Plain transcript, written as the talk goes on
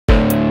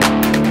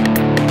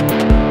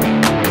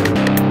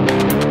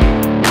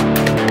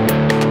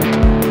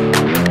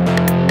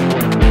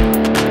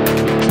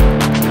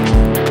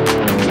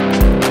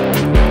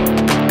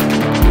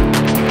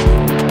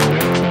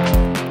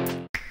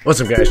What's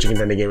up guys, Chicken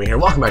Tender Gaming here.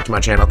 Welcome back to my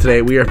channel.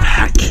 Today we are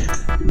back.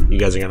 You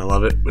guys are gonna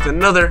love it with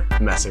another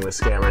Messing with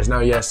Scammers. Now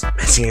yes,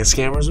 Messing with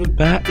Scammers with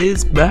Bat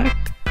is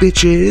back,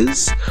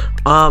 bitches.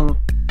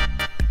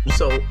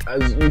 So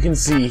as you can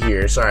see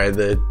here, sorry,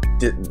 the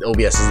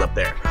OBS is up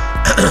there.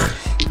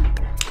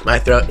 My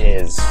throat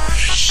is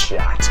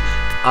shot.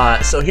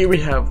 So here we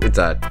have, it's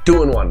a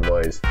 2-in-1,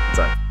 boys. It's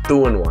a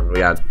 2-in-1. We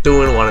got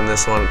 2-in-1 in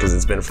this one because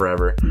it's been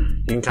forever.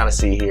 You can kind of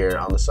see here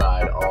on the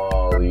side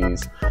all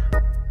these.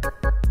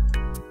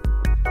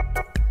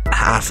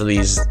 Half of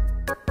these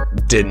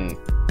didn't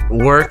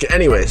work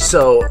anyway.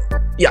 So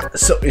yeah,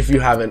 so if you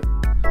haven't,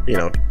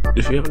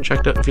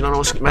 checked out, if you don't know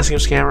what Messing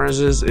with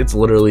Scammers is, it's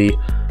literally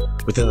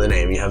within the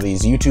name. You have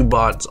these YouTube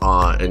bots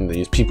and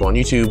these people on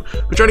YouTube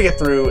who try to get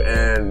through,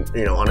 and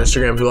on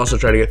Instagram who also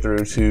try to get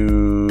through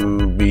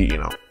to be,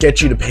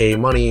 get you to pay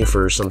money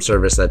for some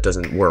service that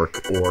doesn't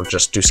work or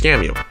just to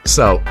scam you.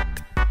 So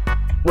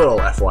little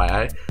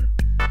FYI,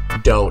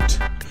 don't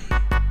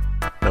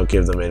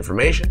give them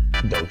information.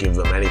 Don't give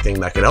them anything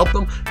that could help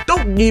them.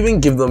 Don't even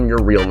give them your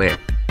real name.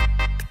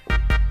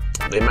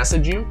 They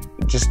message you,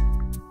 just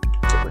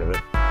get rid of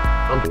it.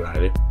 Don't do what I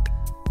do.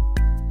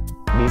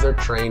 These are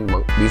trained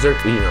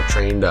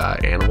trained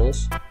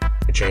animals,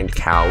 trained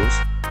cows.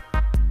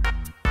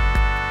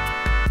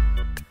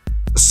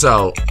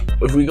 So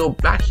if we go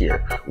back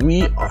here,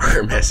 we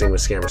are messing with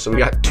scammers. So we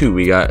got two.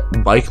 We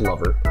got Bike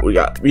Lover. We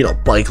got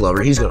Bike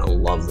Lover. He's gonna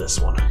love this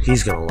one.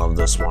 He's gonna love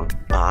this one.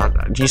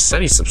 He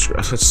said he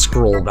subscribed. Let's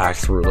scroll back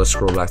through.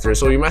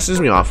 So he messaged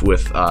me off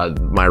with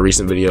my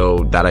recent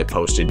video that I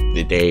posted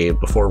the day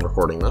before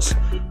recording this.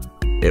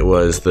 It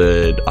was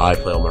the I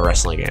play all my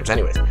wrestling games.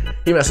 Anyways,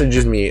 he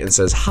messages me and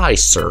says, "Hi,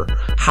 sir.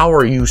 How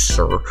are you,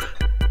 sir?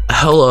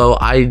 Hello,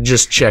 I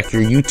just checked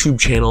your YouTube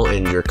channel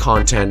and your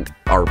contents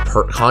are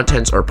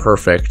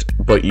perfect,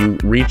 but you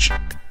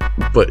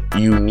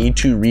need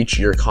to reach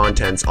your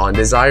contents on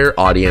desired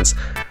audience,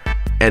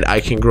 and I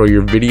can grow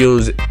your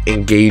videos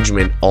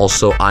engagement.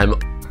 Also, I'm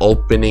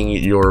opening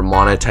your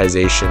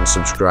monetization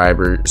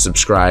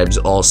subscribes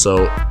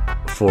also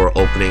for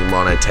opening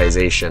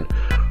monetization.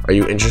 Are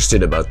you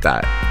interested about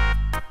that?"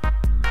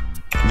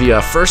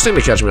 The first thing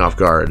to catch me off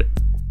guard,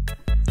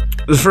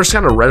 the first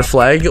kind of red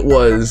flag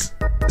was,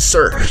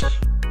 "Sir,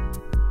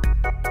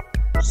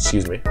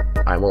 excuse me,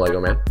 I'm a Lego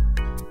man,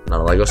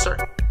 not a Lego sir.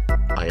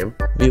 I am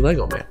the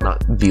Lego man,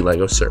 not the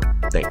Lego sir.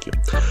 Thank you."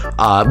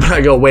 But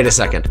I go, "Wait a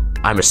second,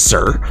 I'm a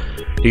sir?"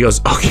 He goes,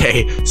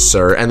 "Okay,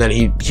 sir." And then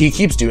he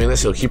keeps doing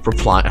this. He'll keep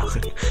replying.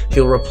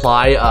 He'll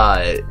reply,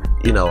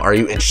 "Are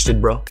you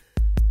interested, bro?"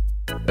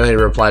 And then he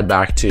replied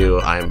back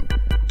to, I'm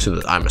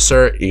a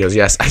sir." He goes,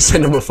 "Yes." I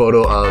sent him a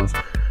photo of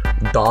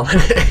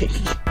Dominic.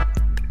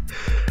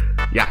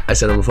 Yeah, I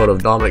sent him a photo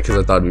of Dominic because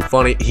I thought it'd be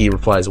funny. He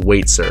replies,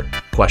 "Wait, sir,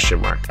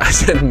 question mark." I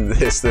sent him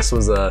this. This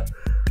was a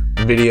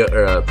video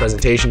or a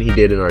presentation he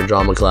did in our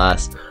drama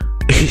class.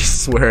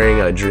 He's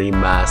wearing a dream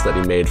mask that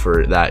he made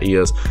for that. He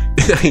goes,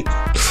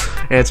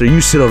 "Answer,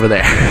 you sit over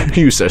there."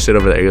 "You, sir, sit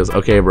over there." He goes,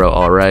 "Okay, bro,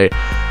 all right."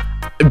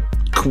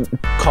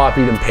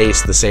 Copied and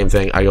pasted the same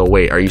thing. I go,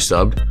 "Wait, are you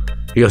subbed?"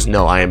 He goes,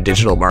 "No, I am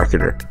digital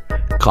marketer."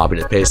 Copied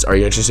and pasted. "Are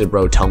you interested,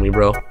 bro? Tell me,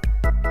 bro."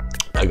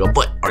 I go,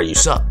 "But are you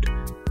subbed?"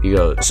 He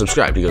goes,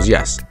 "Subscribe." He goes,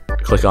 "Yes."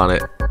 Click on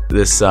it.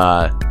 This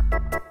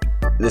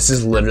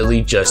is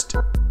literally just,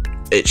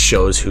 it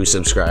shows who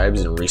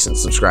subscribes and recent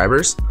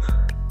subscribers.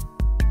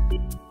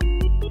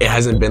 It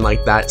hasn't been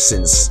like that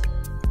since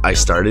I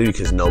started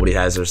because nobody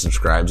has their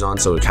subscribes on,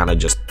 so it kind of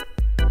just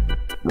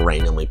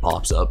randomly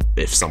pops up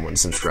if someone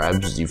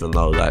subscribes, even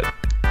though that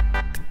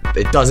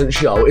it doesn't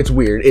show. It's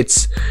weird.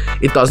 It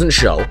doesn't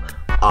show.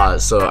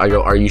 So I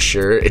go, "Are you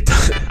sure?"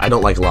 I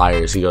don't like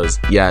liars. He goes,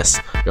 "Yes."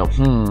 I go,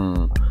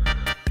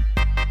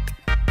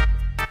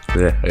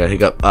 Yeah, I got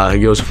hiccup.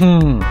 He goes,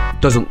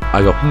 doesn't.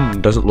 I go,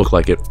 doesn't look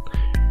like it.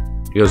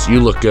 He goes,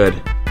 "You look good."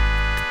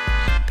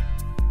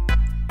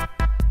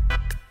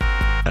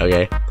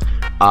 Okay.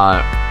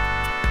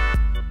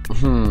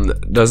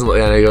 Doesn't look.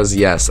 And he goes,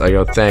 "Yes." I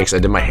go, "Thanks. I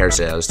did my hair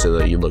sales to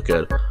the you look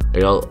good." I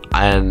go,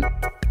 and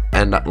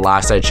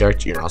last I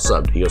checked, you're not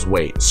subbed." He goes,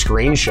 "Wait,"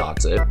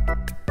 screenshots it.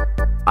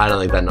 I don't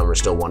think that number's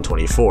still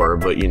 124,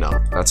 but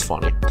that's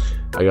funny.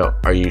 I go,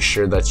 "Are you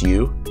sure that's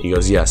you?" He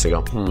goes, "Yes." I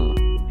go,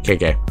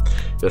 okay.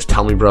 He goes,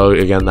 "Tell me, bro."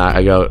 Again, that.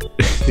 I go,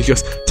 he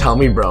goes, "Tell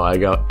me, bro." I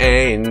go,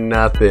 "Ain't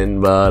nothing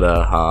but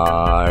a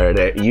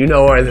heartache." You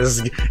know where this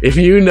is. If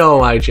you know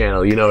my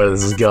channel, you know where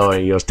this is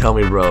going. He goes, "Tell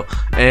me, bro."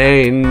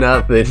 "Ain't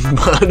nothing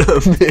but a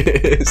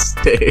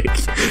mistake.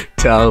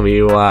 Tell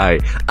me why.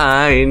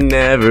 I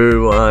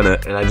never wanna."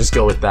 And I just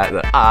go with that.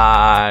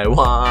 "I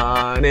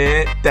want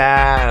it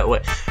that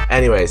way."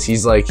 Anyways,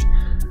 he's like,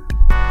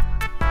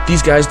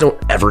 these guys don't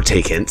ever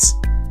take hints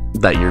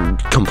that you're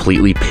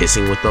completely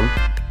pissing with them.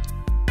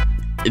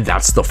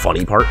 That's the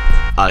funny part.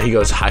 He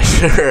goes, "Hi,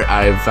 sir.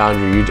 I found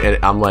your YouTube,"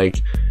 and I'm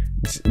like,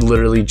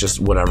 literally just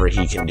whatever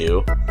he can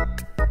do.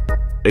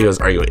 He goes,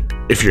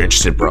 "If you're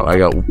interested, bro." I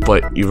go,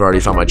 "But you've already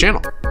found my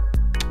channel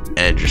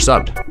and you're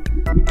subbed."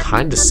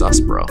 Kinda sus,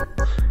 bro.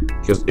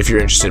 He goes, "If you're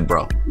interested,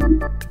 bro."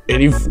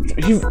 And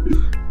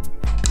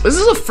This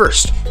is a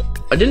first.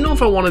 I didn't know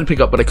if I wanted to pick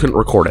up, but I couldn't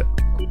record it.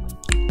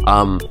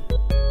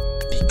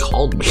 He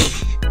called me.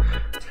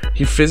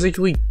 He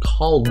physically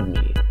called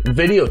me.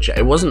 Video chat.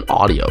 It wasn't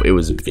audio, it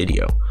was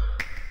video.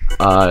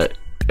 And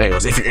he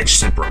goes, if you're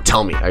interested, bro,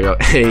 tell me. I go,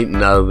 ain't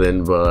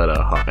nothing but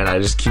a... And I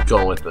just keep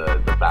going with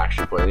the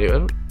Backstreet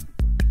Boys.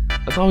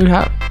 That's all we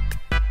have.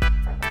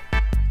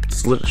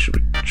 It's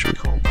literally, should we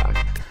call him back?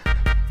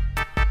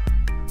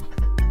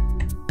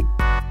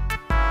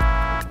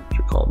 Should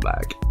we call him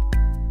back?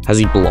 Has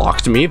he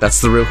blocked me?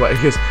 That's the real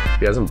question. If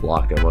he hasn't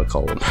blocked, I'm gonna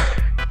call him.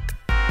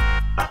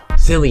 Oh,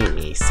 silly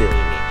me.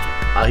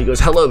 He goes,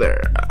 hello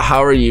there.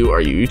 How are you?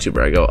 Are you a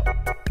YouTuber? I go,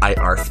 I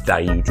arf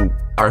thy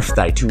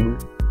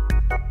YouTube.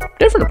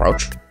 Different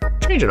approach.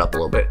 Change it up a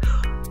little bit.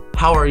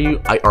 How are you?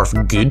 I arf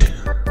good.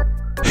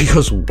 He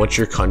goes, what's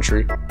your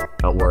country?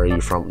 Where are you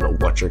from? No,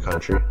 what's your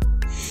country?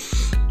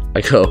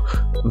 I go,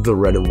 the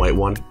red and white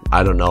one.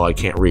 I don't know. I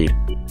can't read.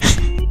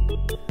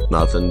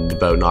 Nothing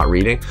about not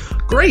reading.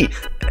 Great.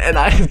 And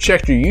I have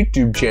checked your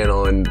YouTube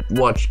channel and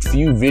watched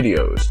few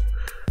videos.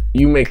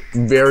 You make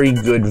very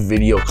good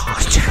video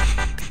content.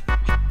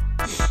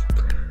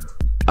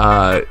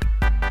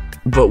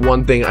 But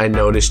one thing I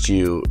noticed,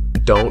 you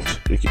don't,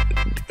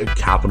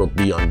 capital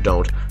B on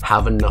don't,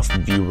 have enough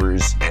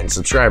viewers and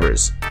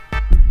subscribers.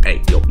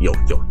 Hey, yo,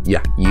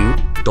 yeah, you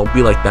don't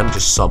be like them,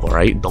 just sub,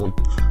 alright? Don't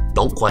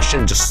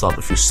question, just sub.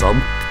 If you sub,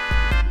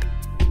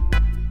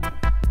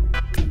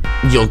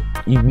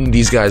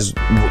 these guys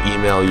will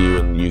email you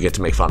and you get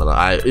to make fun of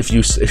them. If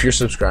you're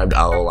subscribed,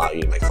 I'll allow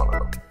you to make fun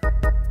of them.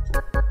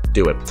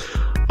 Do it.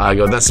 I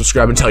go, then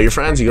subscribe and tell your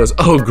friends. He goes,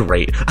 oh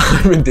great,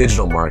 I'm a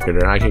digital marketer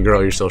and I can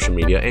grow your social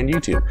media and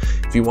YouTube.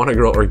 If you want to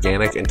grow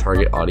organic and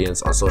target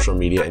audience on social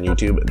media and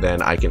YouTube,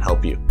 then I can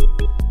help you.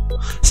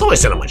 So I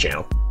sent him my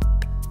channel.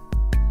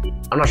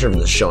 I'm not sure if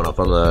this is showing up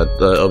on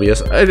the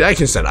OBS. I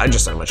can send it. I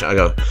just sent my channel. I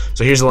go,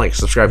 so here's the link,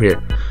 subscribe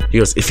here. He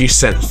goes, if you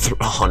send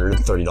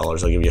 $130, I'll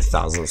give you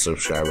 1,000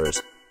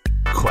 subscribers.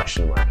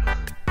 Question mark.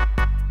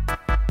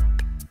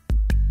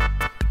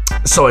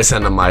 So I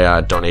send him my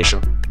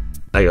donation.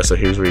 I go, so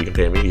here's where you can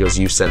pay me. He goes,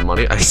 you send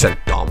money? I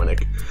sent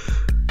Dominic.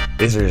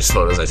 These are just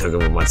photos I took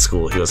of him at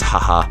school. He goes,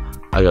 haha.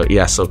 I go,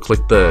 yeah, so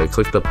click the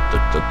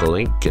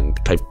link and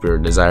type your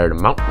desired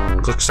amount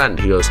and click send.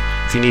 He goes,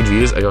 if you need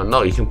views? I go,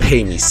 no, you can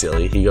pay me,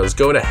 silly. He goes,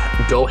 go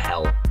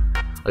hell.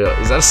 I go,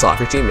 is that a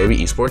soccer team? Maybe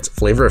esports?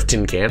 Flavor of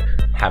tin can?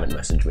 Haven't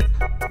messaged me.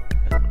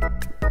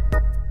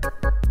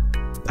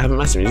 Haven't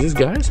messaged me. These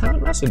guys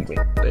haven't messaged me.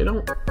 They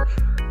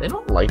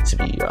don't like to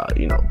be,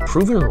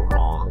 proven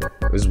wrong,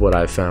 is what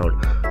I found.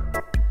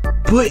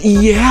 But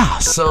yeah,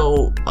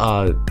 so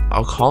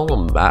I'll call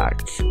him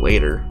back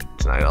later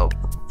tonight. I'll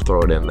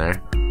throw it in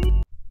there.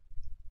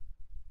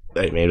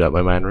 I made up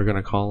my mind. We're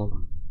gonna call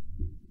him.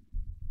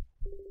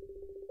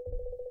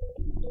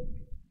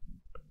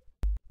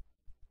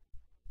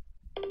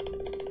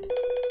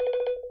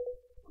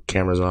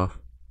 Camera's off.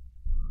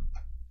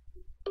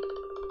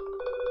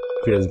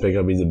 If he doesn't pick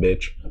up, he's a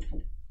bitch.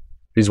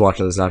 If he's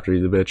watching this after,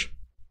 he's a bitch.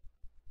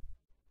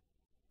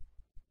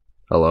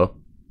 Hello?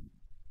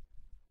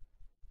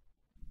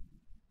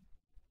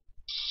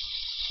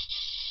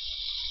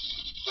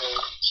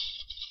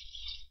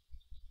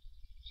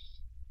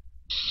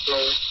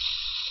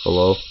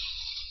 Hello?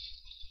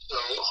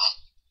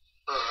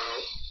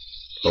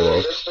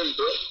 Hello?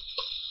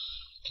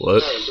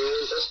 What?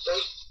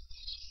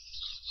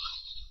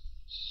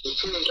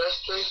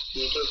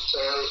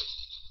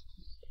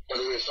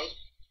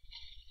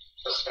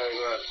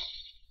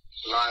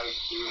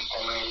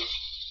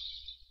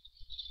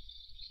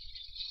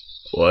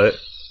 What?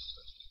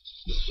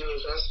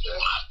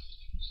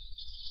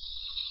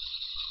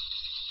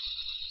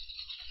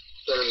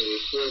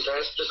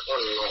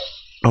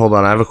 Hold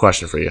on, I have a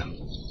question for you.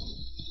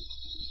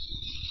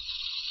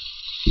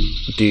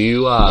 Do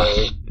you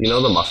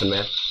know the Muffin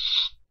Man?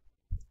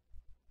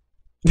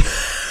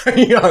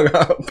 He hung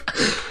up.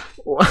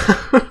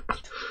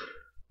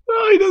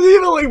 Oh, he doesn't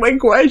even like my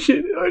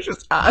question. I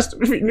just asked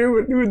him if he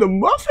knew who the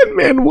Muffin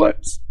Man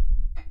was.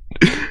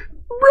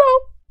 Bro.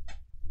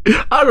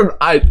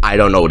 I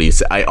don't know what he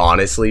said. I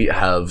honestly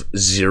have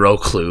zero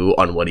clue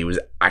on what he was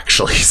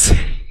actually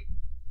saying.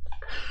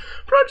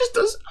 Bro,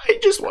 I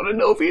just want to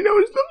know if he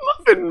knows the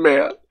Muffin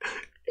Man.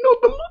 You know,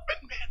 the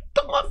Muffin Man.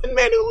 The Muffin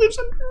Man who lives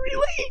on Drury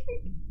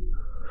Lane.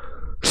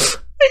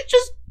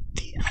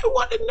 I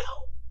want to know.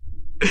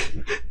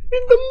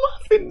 The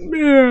Muffin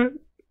Man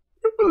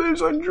who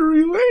lives on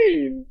Drury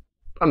Lane.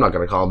 I'm not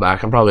going to call him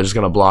back. I'm probably just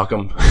going to block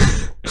him.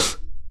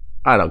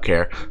 I don't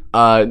care.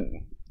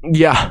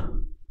 Yeah.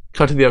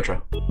 Cut to the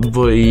outro.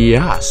 But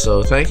yeah,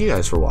 so thank you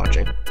guys for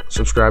watching.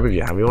 Subscribe if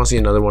you have. You want to see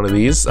another one of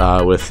these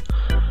with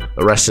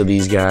the rest of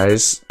these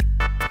guys.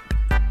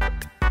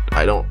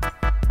 I don't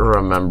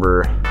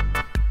remember.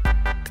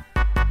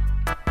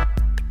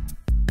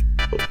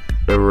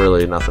 There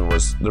really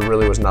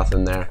was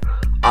nothing there.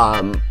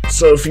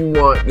 So if you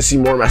want to see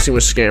more Messing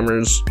with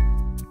Scammers,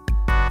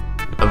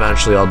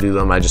 eventually I'll do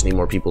them. I just need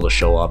more people to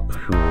show up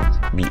who will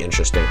be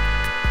interesting.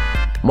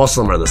 Most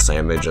of them are the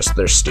same.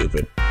 They're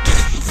stupid.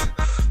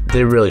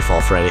 they really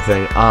fall for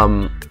anything.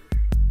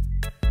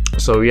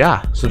 So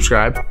yeah,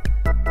 subscribe.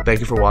 Thank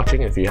you for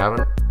watching. If you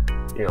haven't,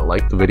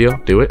 like the video,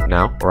 do it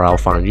now, or I'll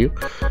find you.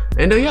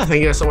 And yeah,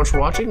 thank you guys so much for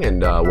watching.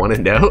 And when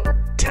in doubt,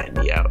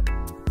 10 you out.